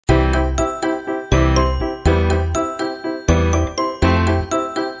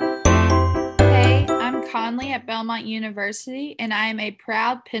Conley at Belmont University, and I am a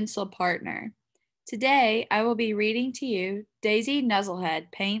proud pencil partner. Today, I will be reading to you Daisy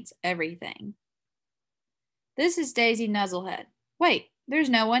Nuzzlehead Paints Everything. This is Daisy Nuzzlehead. Wait, there's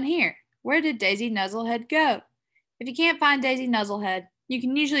no one here. Where did Daisy Nuzzlehead go? If you can't find Daisy Nuzzlehead, you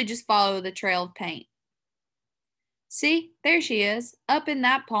can usually just follow the trail of paint. See, there she is, up in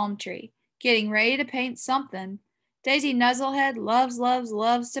that palm tree, getting ready to paint something. Daisy Nuzzlehead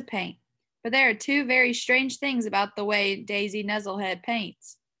loves to paint. But there are two very strange things about the way Daisy Nuzzlehead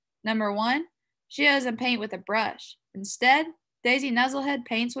paints. Number one, she doesn't paint with a brush. Instead, Daisy Nuzzlehead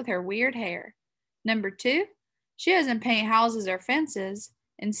paints with her weird hair. Number two, she doesn't paint houses or fences.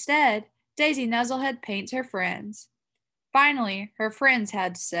 Instead, Daisy Nuzzlehead paints her friends. Finally, her friends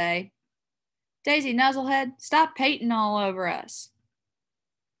had to say, "Daisy Nuzzlehead, stop painting all over us."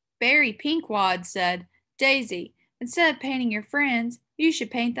 Barry Pinkwad said, "Daisy, instead of painting your friends, you should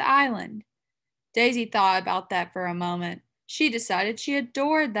paint the island." Daisy thought about that for a moment. She decided she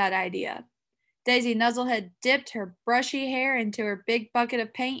adored that idea. Daisy Nuzzlehead dipped her brushy hair into her big bucket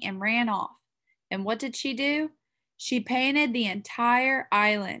of paint and ran off. And what did she do? She painted the entire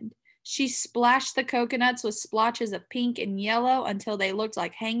island. She splashed the coconuts with splotches of pink and yellow until they looked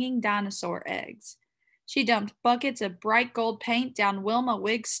like hanging dinosaur eggs. She dumped buckets of bright gold paint down Wilma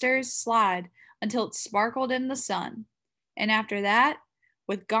Wigster's slide until it sparkled in the sun. And after that,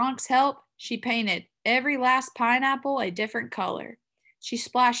 with Gonk's help, she painted every last pineapple a different color. She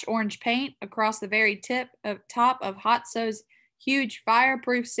splashed orange paint across the very top of Hotso's huge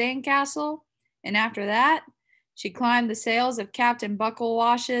fireproof sandcastle, and after that, she climbed the sails of Captain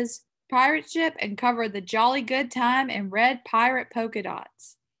Bucklewash's pirate ship and covered the Jolly Good Time in red pirate polka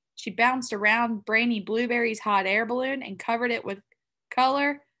dots. She bounced around Brainy Blueberry's hot air balloon and covered it with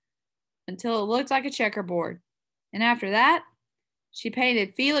color until it looked like a checkerboard. And after that, she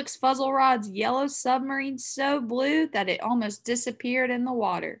painted Felix Fuzzlerod's yellow submarine so blue that it almost disappeared in the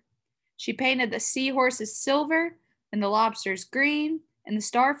water. She painted the seahorses silver, and the lobsters green, and the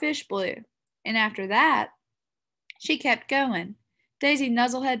starfish blue. And after that, she kept going. Daisy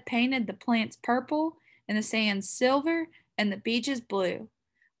Nuzzlehead painted the plants purple, and the sands silver, and the beaches blue.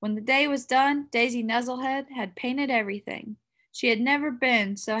 When the day was done, Daisy Nuzzlehead had painted everything. She had never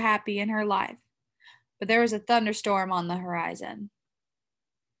been so happy in her life. But there was a thunderstorm on the horizon.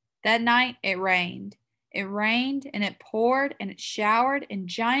 That night, it rained. It rained, and it poured, and it showered, and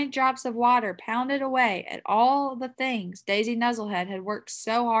giant drops of water pounded away at all the things Daisy Nuzzlehead had worked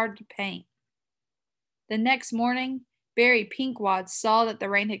so hard to paint. The next morning, Barry Pinkwad saw that the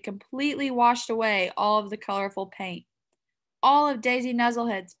rain had completely washed away all of the colorful paint. All of Daisy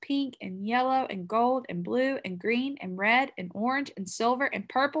Nuzzlehead's pink and yellow and gold and blue and green and red and orange and silver and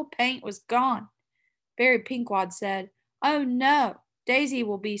purple paint was gone. Barry Pinkwad said, "Oh no! Daisy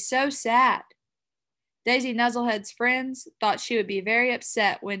will be so sad." Daisy Nuzzlehead's friends thought she would be very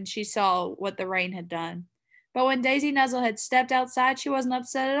upset when she saw what the rain had done. But when Daisy Nuzzlehead stepped outside, she wasn't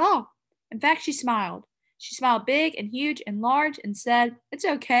upset at all. In fact, she smiled. She smiled big and huge and large and said, "It's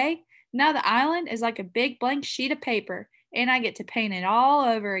okay. Now the island is like a big blank sheet of paper, and I get to paint it all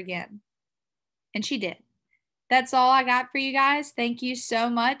over again." And she did. That's all I got for you guys. Thank you so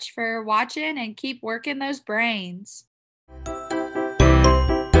much for watching, and keep working those brains.